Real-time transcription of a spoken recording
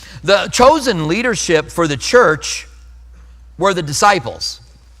The chosen leadership for the church were the disciples.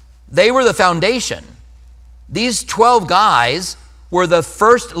 They were the foundation. These 12 guys were the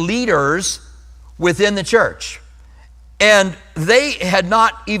first leaders within the church. And they had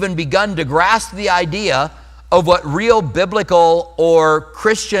not even begun to grasp the idea of what real biblical or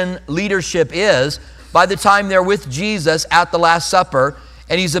Christian leadership is by the time they're with Jesus at the Last Supper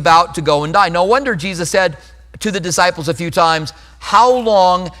and he's about to go and die. No wonder Jesus said to the disciples a few times, "How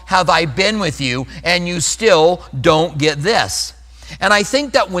long have I been with you and you still don't get this?" And I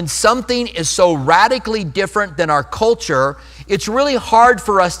think that when something is so radically different than our culture, it's really hard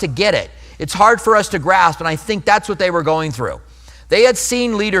for us to get it. It's hard for us to grasp, and I think that's what they were going through. They had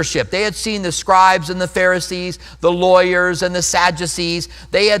seen leadership. They had seen the scribes and the Pharisees, the lawyers and the Sadducees.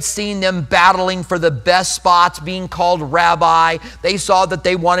 They had seen them battling for the best spots, being called rabbi. They saw that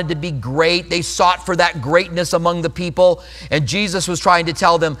they wanted to be great. They sought for that greatness among the people, and Jesus was trying to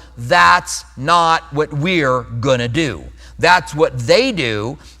tell them, that's not what we're gonna do. That's what they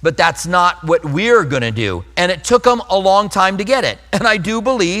do, but that's not what we're going to do. And it took them a long time to get it. And I do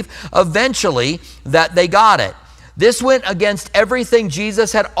believe eventually that they got it. This went against everything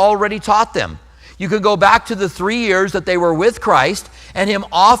Jesus had already taught them. You could go back to the 3 years that they were with Christ and him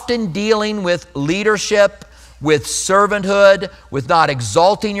often dealing with leadership, with servanthood, with not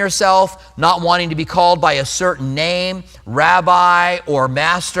exalting yourself, not wanting to be called by a certain name, rabbi or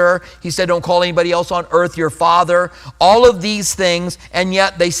master. He said, don't call anybody else on earth your father. All of these things, and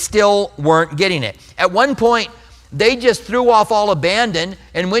yet they still weren't getting it. At one point, they just threw off all abandon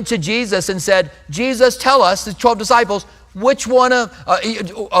and went to Jesus and said, Jesus, tell us, the 12 disciples, which one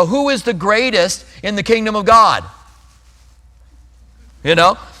who is the greatest in the kingdom of God? You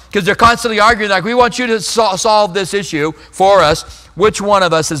know? Because they're constantly arguing, like, we want you to solve this issue for us. Which one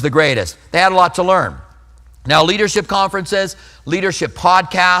of us is the greatest? They had a lot to learn. Now, leadership conferences, leadership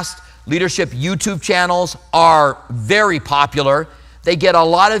podcasts, leadership YouTube channels are very popular. They get a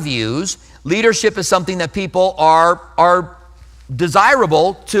lot of views. Leadership is something that people are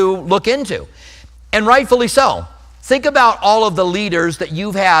desirable to look into, and rightfully so. Think about all of the leaders that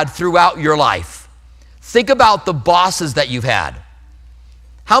you've had throughout your life. Think about the bosses that you've had.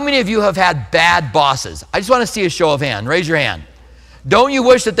 How many of you have had bad bosses? I just want to see a show of hands. Raise your hand. Don't you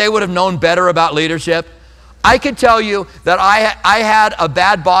wish that they would have known better about leadership? I could tell you that I had a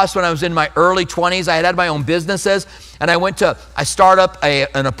bad boss when I was in my early 20s. I had my own businesses, and I started up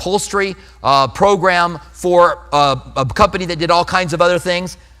an upholstery program for a company that did all kinds of other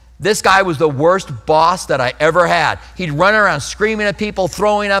things. This guy was the worst boss that I ever had. He'd run around screaming at people,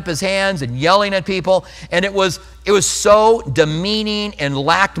 throwing up his hands and yelling at people, and it was so demeaning and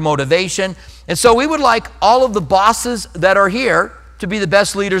lacked motivation. And so we would like all of the bosses that are here to be the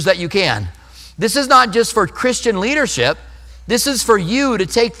best leaders that you can. This is not just for Christian leadership. This is for you to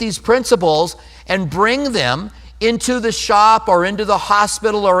take these principles and bring them into the shop or into the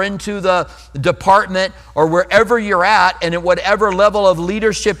hospital or into the department or wherever you're at, and at whatever level of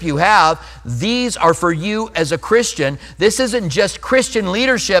leadership you have. These are for you as a Christian. This isn't just Christian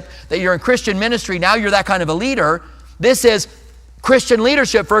leadership that you're in Christian ministry, now you're that kind of a leader. This is Christian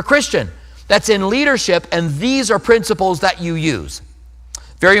leadership for a Christian that's in leadership, and these are principles that you use.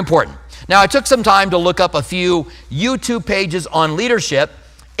 Very important. Now, I took some time to look up a few YouTube pages on leadership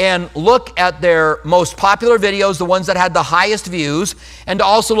and look at their most popular videos, the ones that had the highest views, and to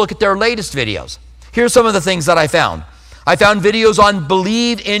also look at their latest videos. Here's some of the things that I found. I found videos on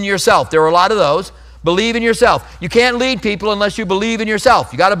believe in yourself. There were a lot of those. Believe in yourself. You can't lead people unless you believe in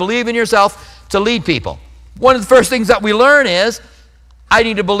yourself. You got to believe in yourself to lead people. One of the first things that we learn is I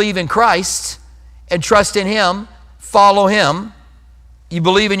need to believe in Christ and trust in him, follow him. You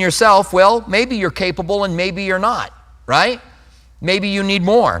believe in yourself, well, maybe you're capable and maybe you're not, right? Maybe you need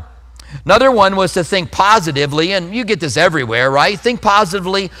more. Another one was to think positively, and you get this everywhere, right? Think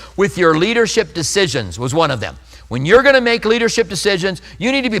positively with your leadership decisions was one of them. When you're going to make leadership decisions,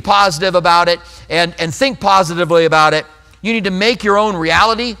 you need to be positive about it and think positively about it. You need to make your own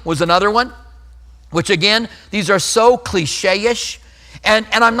reality was another one, which again, these are so cliche-ish. And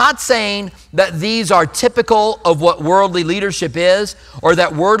I'm not saying that these are typical of what worldly leadership is, or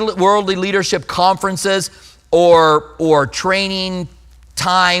that worldly leadership conferences or training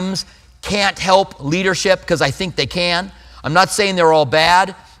times can't help leadership, because I think they can. I'm not saying they're all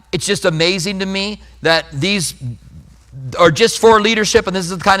bad. It's just amazing to me that these are just for leadership, and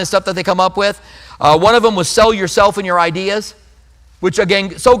this is the kind of stuff that they come up with. One of them was sell yourself and your ideas, which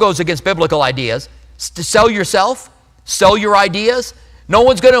again, so goes against biblical ideas. To sell yourself, sell your ideas. No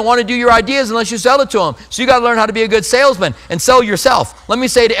one's going to want to do your ideas unless you sell it to them. So you got to learn how to be a good salesman and sell yourself. Let me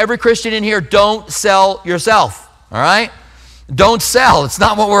say to every Christian in here, don't sell yourself, all right? Don't sell. It's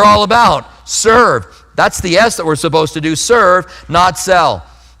not what we're all about. Serve. That's the S that we're supposed to do. Serve, not sell.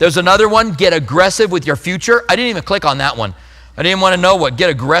 There's another one, get aggressive with your future. I didn't even click on that one. I didn't want to know what get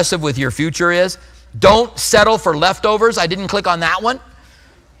aggressive with your future is. Don't settle for leftovers. I didn't click on that one.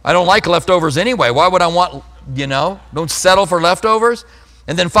 I don't like leftovers anyway. Why would I want, don't settle for leftovers.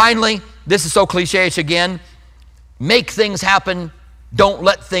 And then finally, this is so cliche-ish again, make things happen. Don't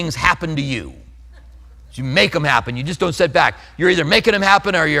let things happen to you. You make them happen. You just don't sit back. You're either making them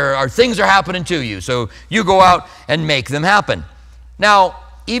happen or things are happening to you. So you go out and make them happen. Now,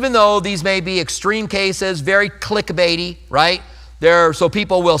 even though these may be extreme cases, very clickbaity, right? So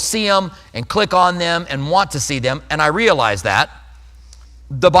people will see them and click on them and want to see them, and I realize that.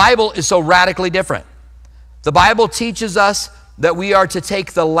 The Bible is so radically different. The Bible teaches us that we are to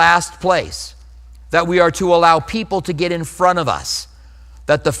take the last place, that we are to allow people to get in front of us,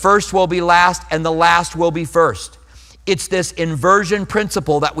 that the first will be last and the last will be first. It's this inversion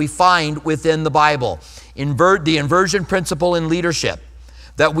principle that we find within the Bible, the inversion principle in leadership,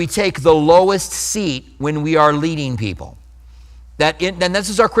 that we take the lowest seat when we are leading people. And this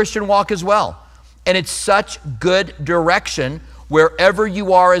is our Christian walk as well. And it's such good direction wherever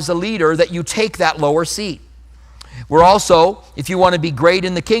you are as a leader that you take that lower seat. We're also, if you want to be great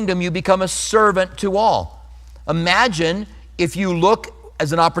in the kingdom, you become a servant to all. Imagine if you look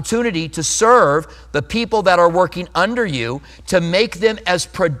as an opportunity to serve the people that are working under you, to make them as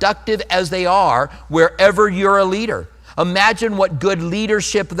productive as they are wherever you're a leader. Imagine what good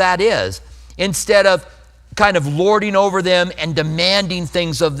leadership that is, instead of kind of lording over them and demanding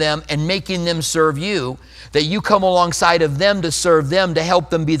things of them and making them serve you, that you come alongside of them to serve them, to help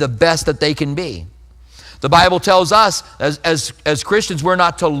them be the best that they can be. The Bible tells us as Christians, we're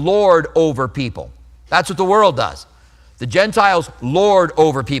not to lord over people. That's what the world does. The Gentiles lord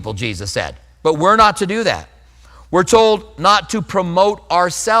over people, Jesus said. But we're not to do that. We're told not to promote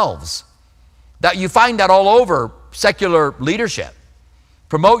ourselves. That you find that all over secular leadership.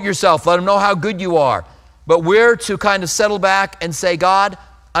 Promote yourself. Let them know how good you are. But we're to kind of settle back and say, God,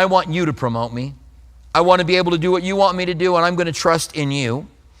 I want you to promote me. I want to be able to do what you want me to do, and I'm going to trust in you.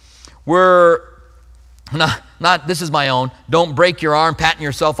 We're not this is my own, don't break your arm patting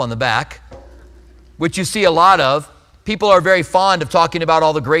yourself on the back, which you see a lot of. People are very fond of talking about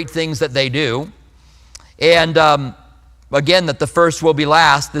all the great things that they do. And again, that the first will be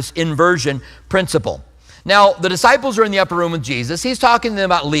last, this inversion principle. Now, the disciples are in the upper room with Jesus. He's talking to them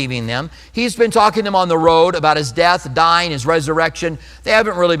about leaving them. He's been talking to them on the road about his death, dying, his resurrection. They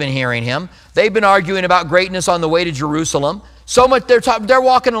haven't really been hearing him. They've been arguing about greatness on the way to Jerusalem. So much they're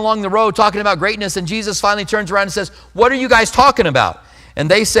walking along the road talking about greatness, and Jesus finally turns around and says, what are you guys talking about? And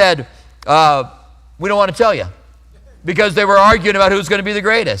they said, we don't want to tell you, because they were arguing about who's going to be the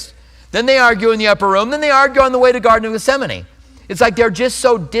greatest. Then they argue in the upper room. Then they argue on the way to Garden of Gethsemane. It's like they're just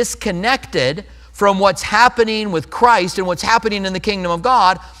so disconnected from what's happening with Christ and what's happening in the kingdom of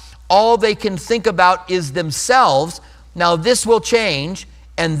God. All they can think about is themselves. Now this will change,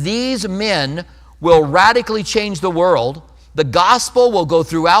 and these men will radically change the world. The gospel will go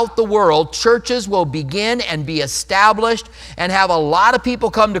throughout the world. Churches will begin and be established and have a lot of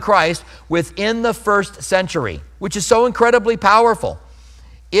people come to Christ within the first century, which is so incredibly powerful.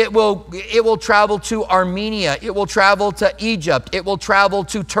 It will travel to Armenia. It will travel to Egypt. It will travel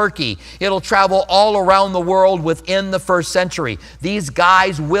to Turkey. It'll travel all around the world within the first century. These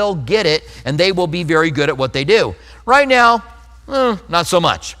guys will get it, and they will be very good at what they do. Right now, not so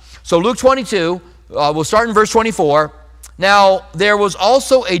much. So Luke 22, we'll start in verse 24. Now, there was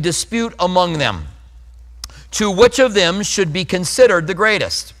also a dispute among them, to which of them should be considered the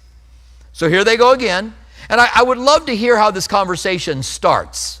greatest. So here they go again. And I would love to hear how this conversation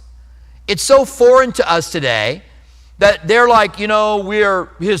starts. It's so foreign to us today that they're like, we're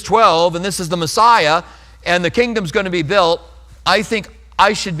his 12 and this is the Messiah and the kingdom's going to be built. I think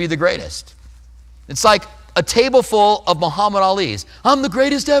I should be the greatest. It's like a table full of Muhammad Ali's. I'm the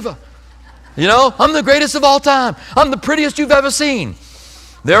greatest ever. I'm the greatest of all time. I'm the prettiest you've ever seen.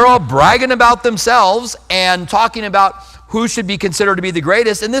 They're all bragging about themselves and talking about who should be considered to be the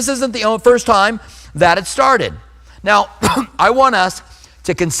greatest. And this isn't the first time that it started. Now, I want us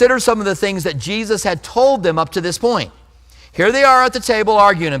to consider some of the things that Jesus had told them up to this point. Here they are at the table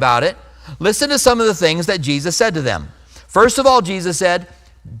arguing about it. Listen to some of the things that Jesus said to them. First of all, Jesus said,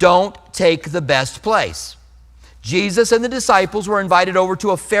 don't take the best place. Jesus and the disciples were invited over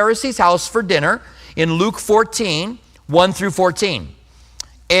to a Pharisee's house for dinner in Luke 14, 1 through 14.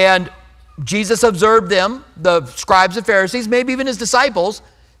 And Jesus observed them, the scribes and Pharisees, maybe even his disciples,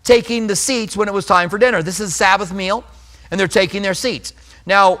 taking the seats when it was time for dinner. This is a Sabbath meal, and they're taking their seats.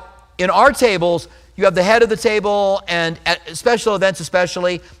 Now, in our tables, you have the head of the table, and at special events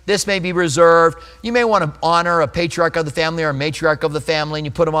especially, this may be reserved. You may want to honor a patriarch of the family or a matriarch of the family, and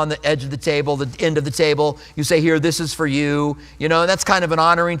you put them on the edge of the table, the end of the table. You say, here, this is for you. You know, that's kind of an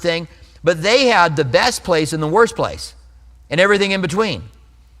honoring thing. But they had the best place and the worst place and everything in between.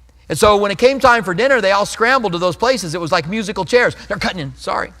 And so when it came time for dinner, they all scrambled to those places. It was like musical chairs. They're cutting in.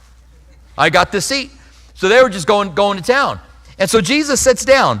 Sorry. I got this seat. So they were just going to town. And so Jesus sits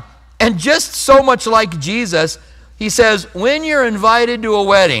down. And just so much like Jesus, he says, when you're invited to a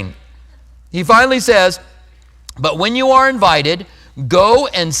wedding, he finally says, but when you are invited, go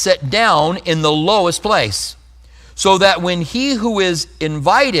and sit down in the lowest place, so that when he who has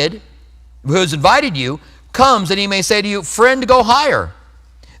invited you comes, and he may say to you, friend, go higher.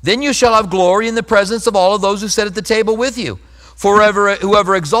 Then you shall have glory in the presence of all of those who sit at the table with you. For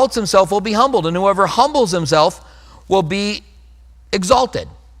whoever exalts himself will be humbled, and whoever humbles himself will be exalted.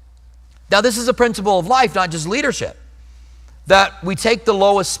 Now, this is a principle of life, not just leadership, that we take the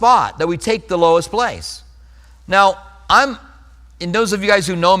lowest spot, that we take the lowest place. Now, and those of you guys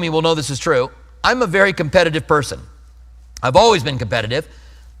who know me will know this is true, I'm a very competitive person. I've always been competitive.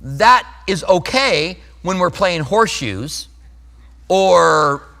 That is okay when we're playing horseshoes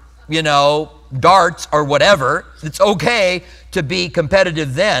or, darts or whatever. It's okay to be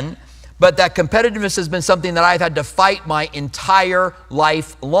competitive then, but that competitiveness has been something that I've had to fight my entire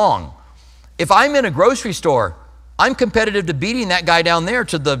life long. If I'm in a grocery store, I'm competitive to beating that guy down there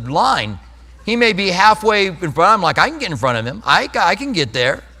to the line. He may be halfway in front. I'm like, I can get in front of him. I can get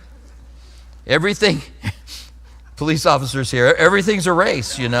there. Everything, police officers here, everything's a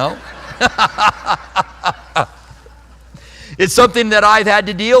race, It's something that I've had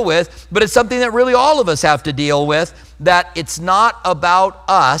to deal with, but it's something that really all of us have to deal with, that it's not about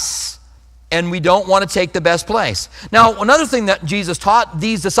us, and we don't want to take the best place. Now, another thing that Jesus taught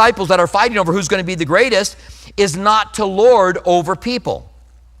these disciples that are fighting over who's going to be the greatest is not to lord over people.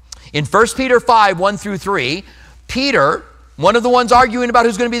 In 1 Peter 5, 1 through 3, Peter, one of the ones arguing about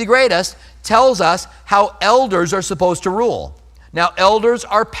who's going to be the greatest, tells us how elders are supposed to rule. Now, elders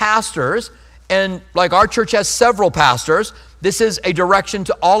are pastors, and like our church has several pastors, this is a direction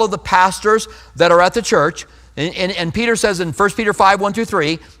to all of the pastors that are at the church. And Peter says in 1 Peter 5, 1 through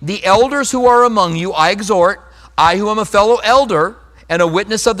 3, the elders who are among you I exhort, I who am a fellow elder and a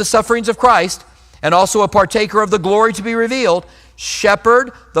witness of the sufferings of Christ, and also a partaker of the glory to be revealed,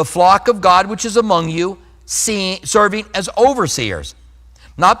 shepherd the flock of God which is among you, serving as overseers,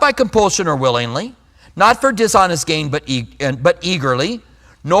 not by compulsion or willingly, not for dishonest gain but eagerly,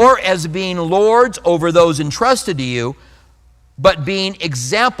 nor as being lords over those entrusted to you, but being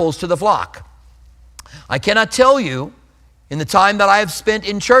examples to the flock. I cannot tell you, in the time that I have spent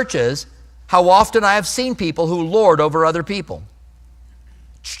in churches, how often I have seen people who lord over other people.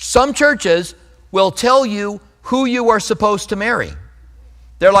 Some churches will tell you who you are supposed to marry.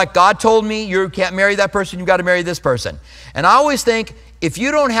 They're like, God told me you can't marry that person, you've got to marry this person. And I always think, if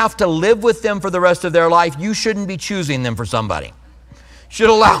you don't have to live with them for the rest of their life, you shouldn't be choosing them for somebody. Should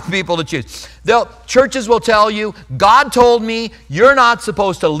allow people to choose. Churches will tell you, God told me you're not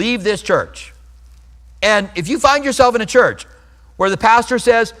supposed to leave this church. And if you find yourself in a church where the pastor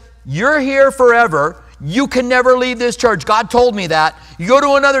says, you're here forever, you can never leave this church, God told me that. You go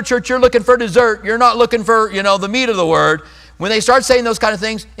to another church, you're looking for dessert, you're not looking for, the meat of the word. When they start saying those kind of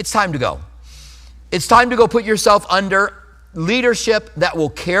things, it's time to go. It's time to go put yourself under leadership that will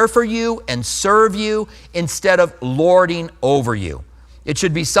care for you and serve you instead of lording over you. It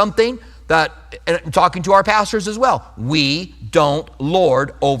should be something that, and talking to our pastors as well, we don't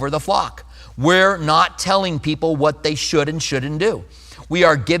lord over the flock. We're not telling people what they should and shouldn't do. We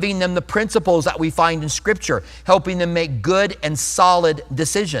are giving them the principles that we find in Scripture, helping them make good and solid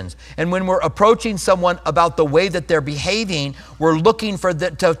decisions. And when we're approaching someone about the way that they're behaving, we're looking for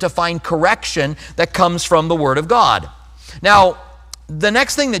to find correction that comes from the Word of God. Now, the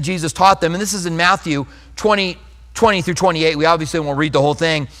next thing that Jesus taught them, and this is in Matthew 20 through 28, we obviously won't read the whole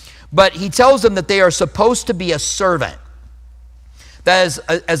thing, but he tells them that they are supposed to be a servant. That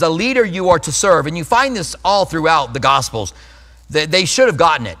as a leader, you are to serve. And you find this all throughout the Gospels. They should have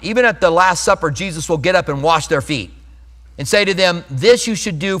gotten it. Even at the Last Supper, Jesus will get up and wash their feet and say to them, this you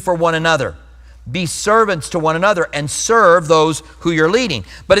should do for one another. Be servants to one another and serve those who you're leading.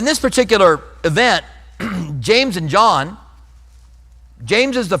 But in this particular event, James and John,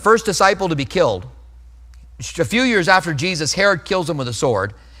 James is the first disciple to be killed. A few years after Jesus, Herod kills him with a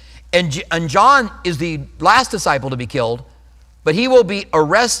sword. And John is the last disciple to be killed. But he will be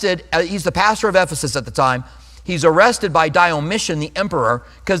arrested. He's the pastor of Ephesus at the time. He's arrested by Diocletian, the emperor,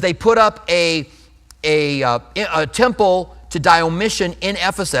 because they put up a temple to Diocletian in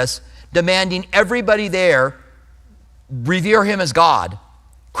Ephesus. demanding everybody there revere him as God.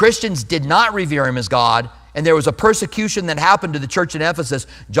 Christians did not revere him as God, and there was a persecution that happened to the church in Ephesus.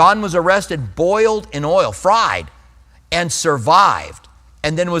 John was arrested, boiled in oil, fried, and survived,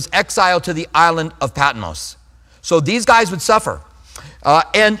 and then was exiled to the island of Patmos. So these guys would suffer.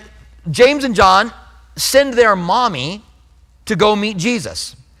 And James and John send their mommy to go meet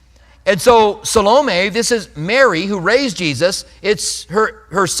Jesus. And so Salome, this is Mary who raised Jesus, it's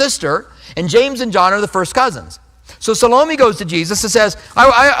her sister, and James and John are the first cousins. So Salome goes to Jesus and says,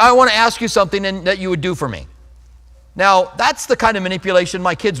 I want to ask you something that you would do for me. Now, that's the kind of manipulation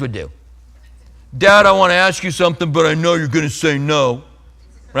my kids would do. Dad, I want to ask you something, but I know you're going to say no,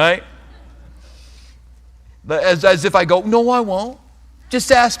 right? As if I go, no, I won't.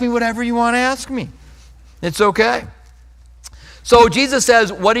 Just ask me whatever you want to ask me. It's okay. So Jesus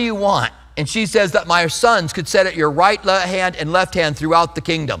says, what do you want? And she says that my sons could sit at your right hand and left hand throughout the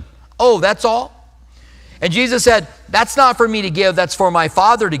kingdom. Oh, that's all? And Jesus said, that's not for me to give, that's for my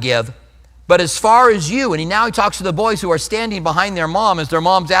Father to give. But as far as you, and now he talks to the boys who are standing behind their mom as their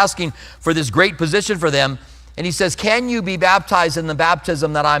mom's asking for this great position for them. And he says, can you be baptized in the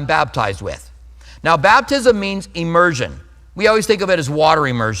baptism that I'm baptized with? Now, baptism means immersion. We always think of it as water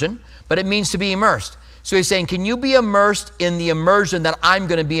immersion, but it means to be immersed. So he's saying, can you be immersed in the immersion that I'm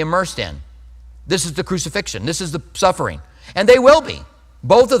going to be immersed in? This is the crucifixion. This is the suffering. And they will be,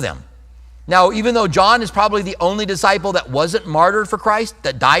 both of them. Now, even though John is probably the only disciple that wasn't martyred for Christ,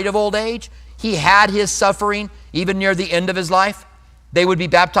 that died of old age, he had his suffering even near the end of his life. They would be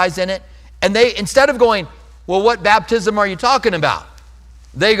baptized in it. And they, instead of going, well, what baptism are you talking about?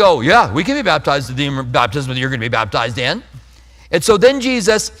 They go, yeah, we can be baptized in the baptism that you're going to be baptized in. And so then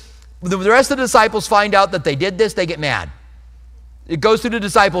Jesus, the rest of the disciples find out that they did this, they get mad. It goes through the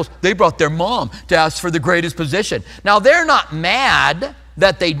disciples, they brought their mom to ask for the greatest position. Now, they're not mad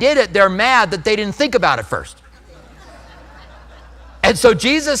that they did it, they're mad that they didn't think about it first. And so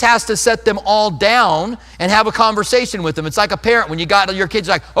Jesus has to set them all down and have a conversation with them. It's like a parent when you got your kids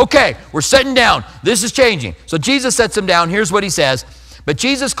like, okay, we're sitting down. This is changing. So Jesus sets them down. Here's what he says. But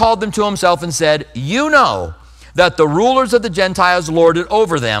Jesus called them to himself and said, you know that the rulers of the Gentiles lord it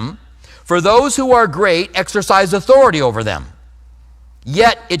over them, for those who are great exercise authority over them.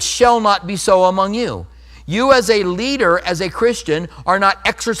 Yet it shall not be so among you. You as a leader, as a Christian, are not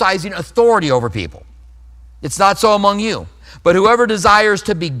exercising authority over people. It's not so among you. But whoever desires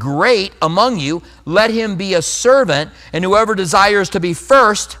to be great among you, let him be a servant, and whoever desires to be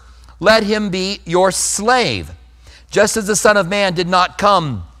first, let him be your slave. Just as the Son of Man did not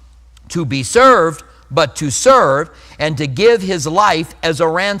come to be served, but to serve, and to give his life as a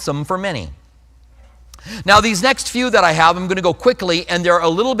ransom for many. Now, these next few that I have, I'm going to go quickly, and they're a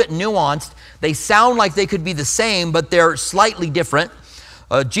little bit nuanced. They sound like they could be the same, but they're slightly different.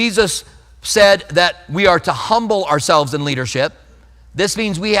 Jesus said that we are to humble ourselves in leadership. This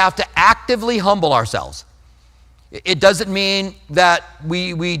means we have to actively humble ourselves. It doesn't mean that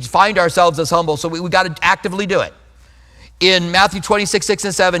we find ourselves as humble, so we got to actively do it. In Matthew 26, 6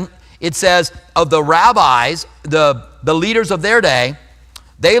 and 7, it says, of the rabbis, the leaders of their day,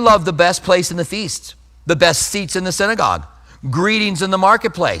 they loved the best place in the feast, the best seats in the synagogue, greetings in the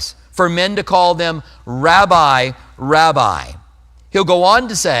marketplace, for men to call them Rabbi, Rabbi. He'll go on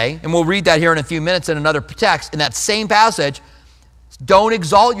to say, and we'll read that here in a few minutes in another text, in that same passage, don't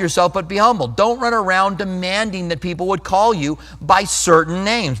exalt yourself, but be humble. Don't run around demanding that people would call you by certain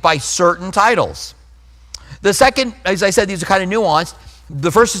names, by certain titles. The second, as I said, these are kind of nuanced.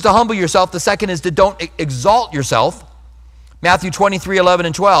 The first is to humble yourself. The second is to don't exalt yourself. Matthew 23, 11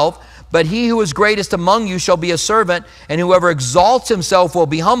 and 12. But he who is greatest among you shall be a servant, and whoever exalts himself will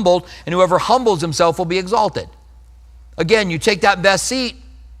be humbled, and whoever humbles himself will be exalted. Again, you take that best seat,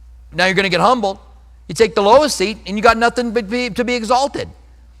 now you're going to get humbled. You take the lowest seat, and you got nothing but to be exalted.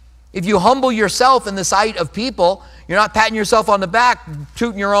 If you humble yourself in the sight of people, you're not patting yourself on the back,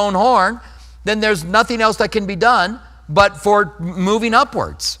 tooting your own horn, then there's nothing else that can be done but for moving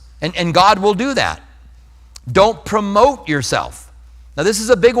upwards. And God will do that. Don't promote yourself. Now, this is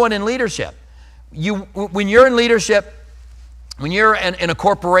a big one in leadership. When you're in leadership, when you're in a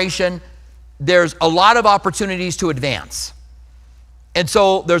corporation, there's a lot of opportunities to advance. And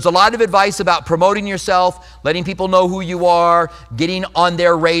so there's a lot of advice about promoting yourself, letting people know who you are, getting on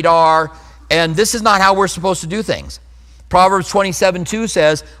their radar. And this is not how we're supposed to do things. Proverbs 27:2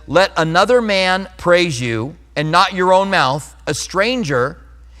 says, let another man praise you and not your own mouth, a stranger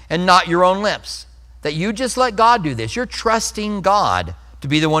and not your own lips. That you just let God do this. You're trusting God to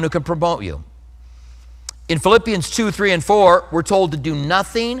be the one who can promote you. In Philippians 2, 3, and 4, we're told to do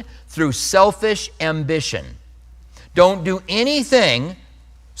nothing through selfish ambition. Don't do anything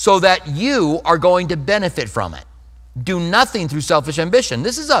so that you are going to benefit from it. Do nothing through selfish ambition.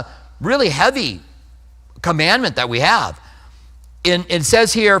 This is a really heavy commandment that we have. It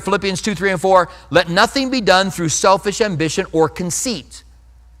says here, Philippians 2, 3, and 4, let nothing be done through selfish ambition or conceit.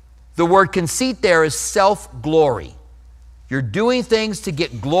 The word conceit there is self-glory. You're doing things to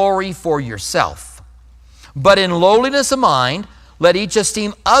get glory for yourself. But in lowliness of mind, let each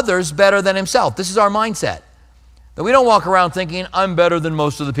esteem others better than himself. This is our mindset. That we don't walk around thinking, I'm better than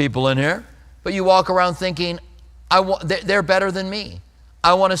most of the people in here. But you walk around thinking, they're better than me.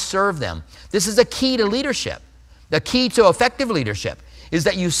 I want to serve them. This is a key to leadership. The key to effective leadership is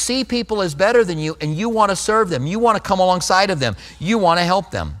that you see people as better than you and you want to serve them. You want to come alongside of them. You want to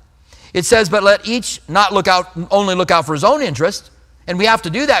help them. It says, but let each not only look out for his own interest. And we have to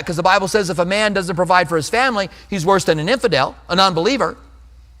do that because the Bible says if a man doesn't provide for his family, he's worse than an infidel, an unbeliever.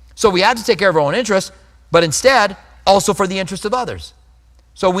 So we have to take care of our own interests, but instead also for the interest of others.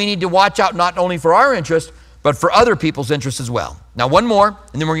 So we need to watch out not only for our interest, but for other people's interests as well. Now one more,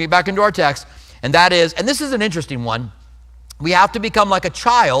 and then we're going to get back into our text. And that is, and this is an interesting one, we have to become like a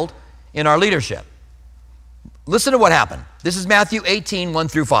child in our leadership. Listen to what happened. This is Matthew 18, 1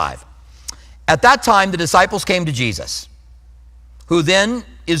 through 5. At that time, the disciples came to Jesus. Who then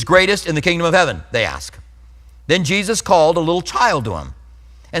is greatest in the kingdom of heaven? They ask. Then Jesus called a little child to him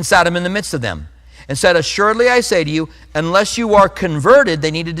and sat him in the midst of them and said, assuredly I say to you, unless you are converted,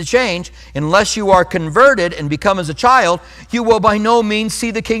 they needed to change, unless you are converted and become as a child, you will by no means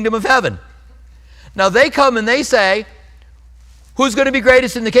see the kingdom of heaven. Now they come and they say, who's going to be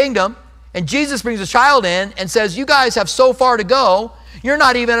greatest in the kingdom? And Jesus brings a child in and says, you guys have so far to go, you're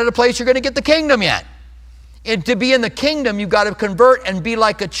not even at a place you're going to get the kingdom yet. And to be in the kingdom, you've got to convert and be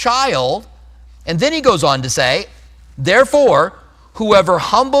like a child. And then he goes on to say, therefore, whoever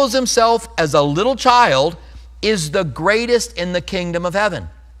humbles himself as a little child is the greatest in the kingdom of heaven.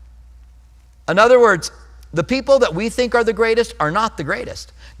 In other words, the people that we think are the greatest are not the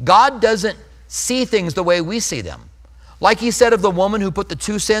greatest. God doesn't see things the way we see them. Like he said of the woman who put the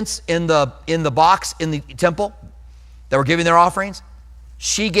 2 cents in the box in the temple that were giving their offerings,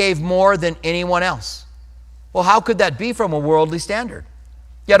 she gave more than anyone else. Well, how could that be from a worldly standard?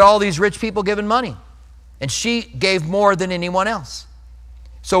 Yet all these rich people giving money, and she gave more than anyone else.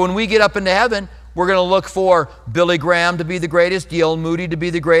 So when we get up into heaven, we're going to look for Billy Graham to be the greatest, D.L. Moody to be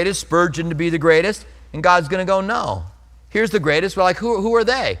the greatest, Spurgeon to be the greatest, and God's going to go, no. Here's the greatest. We're like, who are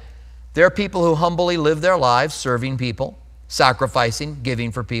they? They're people who humbly live their lives serving people, sacrificing,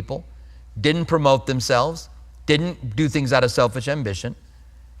 giving for people, didn't promote themselves, didn't do things out of selfish ambition,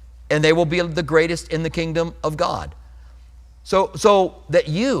 and they will be the greatest in the kingdom of God. So that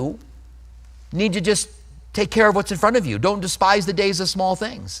you need to just take care of what's in front of you. Don't despise the days of small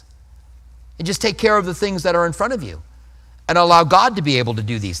things. And just take care of the things that are in front of you and allow God to be able to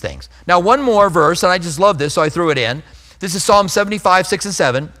do these things. Now, one more verse, and I just love this, so I threw it in. This is Psalm 75, 6 and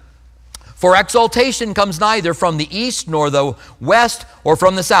 7. For exaltation comes neither from the east nor the west or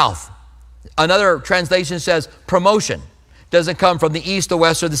from the south. Another translation says promotion doesn't come from the east, the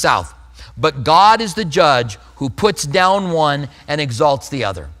west, or the south. But God is the judge who puts down one and exalts the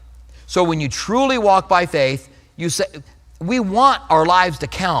other. So when you truly walk by faith, you say, we want our lives to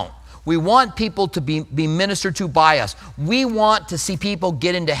count. We want people to be ministered to by us. We want to see people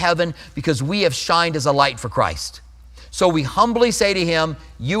get into heaven because we have shined as a light for Christ. So we humbly say to him,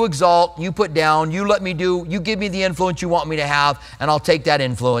 you exalt, you put down, you let me do, you give me the influence you want me to have, and I'll take that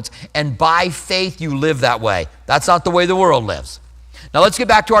influence. And by faith, you live that way. That's not the way the world lives. Now let's get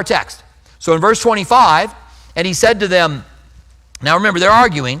back to our text. So in verse 25, and he said to them, now remember, they're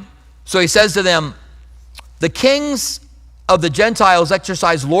arguing. So he says to them, the kings of the Gentiles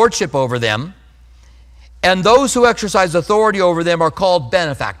exercise lordship over them, and those who exercise authority over them are called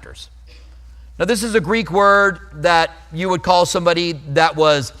benefactors. Now, this is a Greek word that you would call somebody that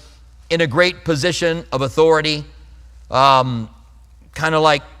was in a great position of authority, kind of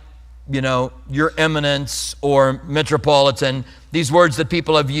like, your eminence or metropolitan, these words that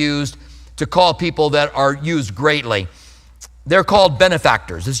people have used to call people that are used greatly. They're called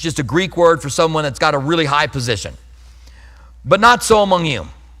benefactors. It's just a Greek word for someone that's got a really high position. But not so among you.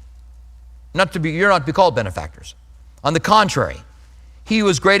 You're not to be called benefactors. On the contrary, he who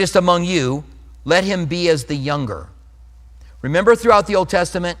is greatest among you, let him be as the younger. Remember throughout the Old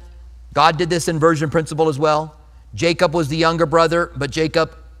Testament, God did this inversion principle as well. Jacob was the younger brother, but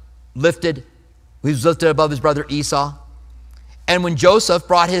Jacob was lifted above his brother Esau. And when Joseph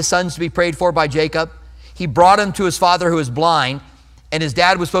brought his sons to be prayed for by Jacob, he brought him to his father who was blind, and his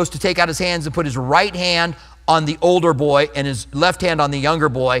dad was supposed to take out his hands and put his right hand on the older boy and his left hand on the younger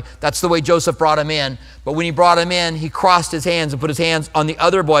boy. That's the way Joseph brought him in. But when he brought him in, he crossed his hands and put his hands on the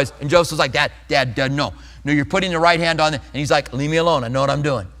other boys. And Joseph was like, Dad, no, you're putting the right hand on it. And he's like, leave me alone. I know what I'm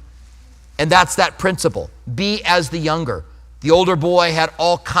doing. And that's that principle. Be as the younger. The older boy had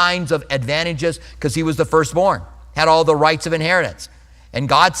all kinds of advantages because he was the firstborn, had all the rights of inheritance. And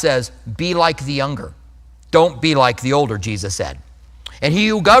God says, be like the younger. Don't be like the older, Jesus said. And he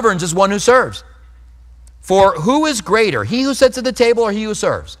who governs is one who serves. For who is greater, he who sits at the table or he who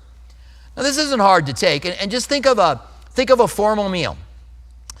serves? Now this isn't hard to take, and just think of a formal meal.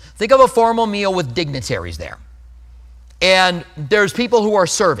 Think of a formal meal with dignitaries there. And there's people who are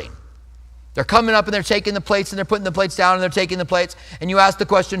serving. They're coming up and they're taking the plates and they're putting the plates down and they're taking the plates. And you ask the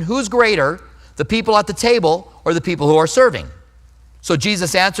question, who's greater, the people at the table or the people who are serving? So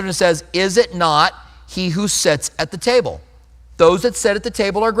Jesus answered and says, is it not he who sits at the table? Those that sit at the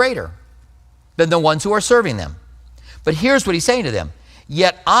table are greater than the ones who are serving them. But here's what he's saying to them.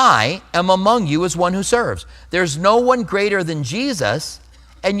 Yet I am among you as one who serves. There's no one greater than Jesus,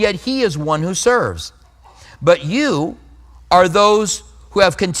 and yet he is one who serves. But you are those who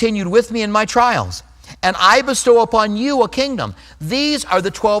have continued with me in my trials, and I bestow upon you a kingdom. These are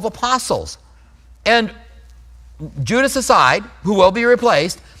the 12 apostles. And Judas aside, who will be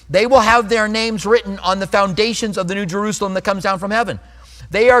replaced, they will have their names written on the foundations of the New Jerusalem that comes down from heaven.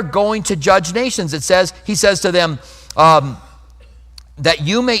 They are going to judge nations. He says to them, that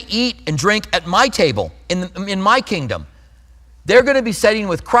you may eat and drink at my table in my kingdom. They're going to be sitting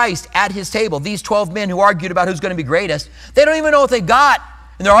with Christ at his table. These 12 men who argued about who's going to be greatest, they don't even know what they got,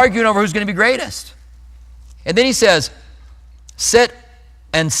 and they're arguing over who's going to be greatest. And then he says, sit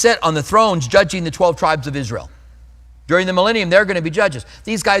on the thrones judging the 12 tribes of Israel. During the millennium, they're going to be judges.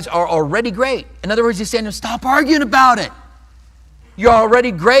 These guys are already great. In other words, he's saying, stop arguing about it. You're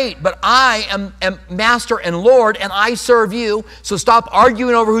already great, but I am master and Lord, and I serve you, so stop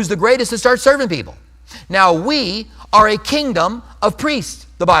arguing over who's the greatest and start serving people. Now, we are a kingdom of priests,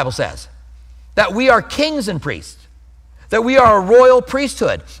 the Bible says. That we are kings and priests. That we are a royal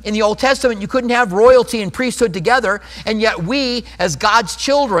priesthood. In the Old Testament, you couldn't have royalty and priesthood together, and yet we, as God's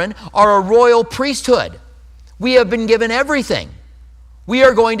children, are a royal priesthood. We have been given everything. We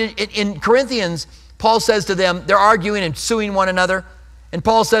are going to, in Corinthians, Paul says to them, they're arguing and suing one another, and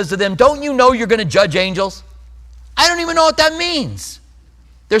Paul says to them, don't you know you're going to judge angels? I don't even know what that means.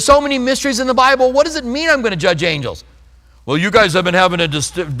 There's so many mysteries in the Bible. What does it mean I'm going to judge angels? Well, you guys have been having a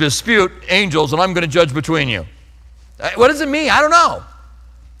dispute, angels, and I'm going to judge between you. What does it mean? I don't know.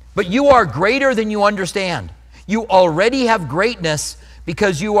 But you are greater than you understand. You already have greatness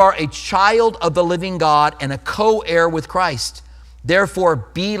because you are a child of the living God and a co-heir with Christ. Therefore,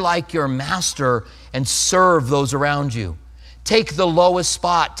 be like your master and serve those around you. Take the lowest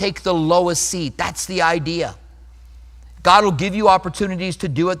spot. Take the lowest seat. That's the idea. God will give you opportunities to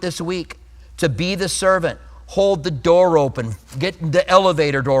do it this week, to be the servant. Hold the door open. Get the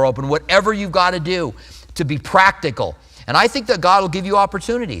elevator door open. Whatever you've got to do to be practical. And I think that God will give you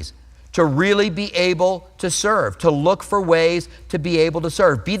opportunities to really be able to serve, to look for ways to be able to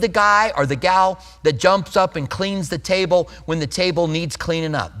serve. Be the guy or the gal that jumps up and cleans the table when the table needs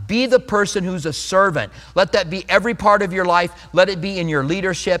cleaning up. Be the person who's a servant. Let that be every part of your life. Let it be in your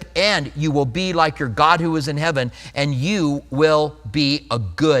leadership, and you will be like your God who is in heaven, and you will be a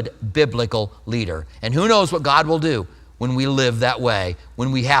good biblical leader. And who knows what God will do when we live that way,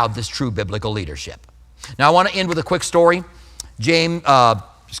 when we have this true biblical leadership. Now, I want to end with a quick story.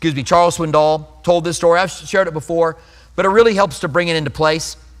 Charles Swindoll told this story. I've shared it before, but it really helps to bring it into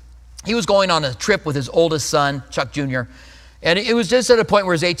place. He was going on a trip with his oldest son, Chuck Jr., and it was just at a point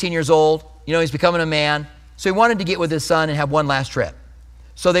where he's 18 years old. You know, he's becoming a man, so he wanted to get with his son and have one last trip.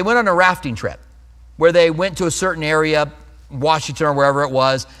 So they went on a rafting trip where they went to a certain area, Washington or wherever it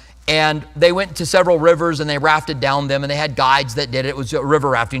was, and they went to several rivers and they rafted down them, and they had guides that did it. It was a river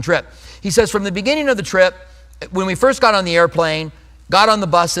rafting trip. He says from the beginning of the trip, when we first got on the airplane, got on the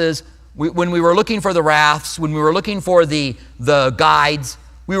buses, when we were looking for the rafts, when we were looking for the guides,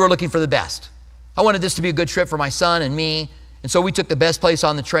 we were looking for the best. I wanted this to be a good trip for my son and me, and so we took the best place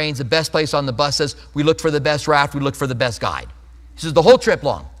on the trains, the best place on the buses. We looked for the best raft, we looked for the best guide. He says, the whole trip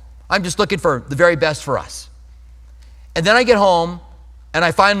long, I'm just looking for the very best for us. And then I get home, and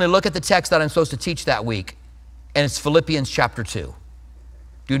I finally look at the text that I'm supposed to teach that week, and it's Philippians chapter 2.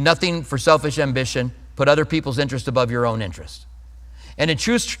 Do nothing for selfish ambition, put other people's interest above your own interest. And in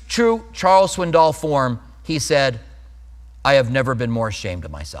true Charles Swindoll form, he said, I have never been more ashamed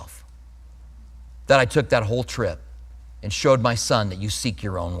of myself that I took that whole trip and showed my son that you seek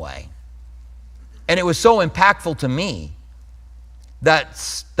your own way. And it was so impactful to me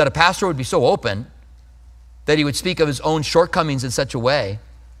that a pastor would be so open that he would speak of his own shortcomings in such a way,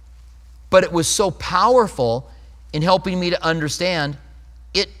 but it was so powerful in helping me to understand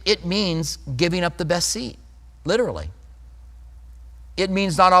it means giving up the best seat, literally. It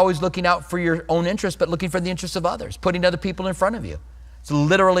means not always looking out for your own interests, but looking for the interests of others, putting other people in front of you. It's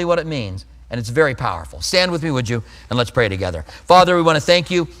literally what it means, and it's very powerful. Stand with me, would you, and let's pray together. Father, we want to thank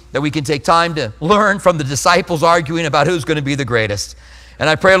you that we can take time to learn from the disciples arguing about who's going to be the greatest. And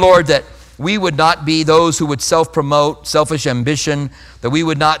I pray, Lord, that we would not be those who would self-promote, selfish ambition, that we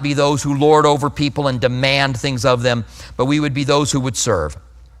would not be those who lord over people and demand things of them, but we would be those who would serve.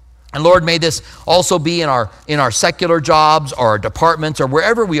 And Lord, may this also be in our secular jobs or our departments or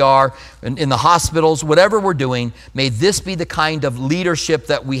wherever we are, in the hospitals, whatever we're doing, may this be the kind of leadership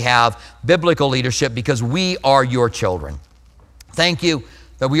that we have, biblical leadership, because we are your children. Thank you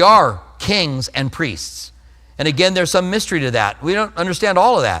that we are kings and priests. And again, there's some mystery to that. We don't understand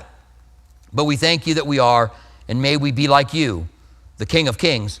all of that. But we thank you that we are, and may we be like you, the King of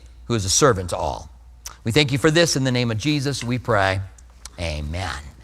Kings, who is a servant to all. We thank you for this. In the name of Jesus, we pray. Amen.